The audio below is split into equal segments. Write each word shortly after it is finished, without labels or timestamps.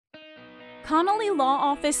Connolly Law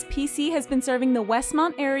Office PC has been serving the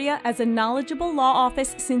Westmont area as a knowledgeable law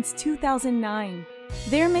office since 2009.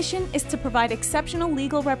 Their mission is to provide exceptional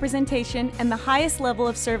legal representation and the highest level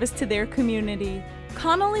of service to their community.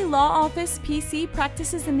 Connolly Law Office PC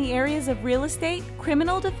practices in the areas of real estate,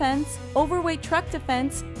 criminal defense, overweight truck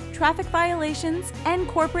defense, traffic violations, and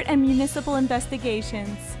corporate and municipal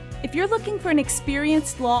investigations. If you're looking for an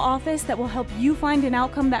experienced law office that will help you find an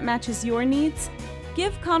outcome that matches your needs,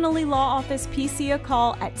 give Connolly Law Office PC a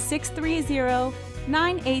call at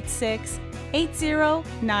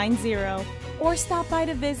 630-986-8090 or stop by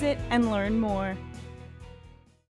to visit and learn more.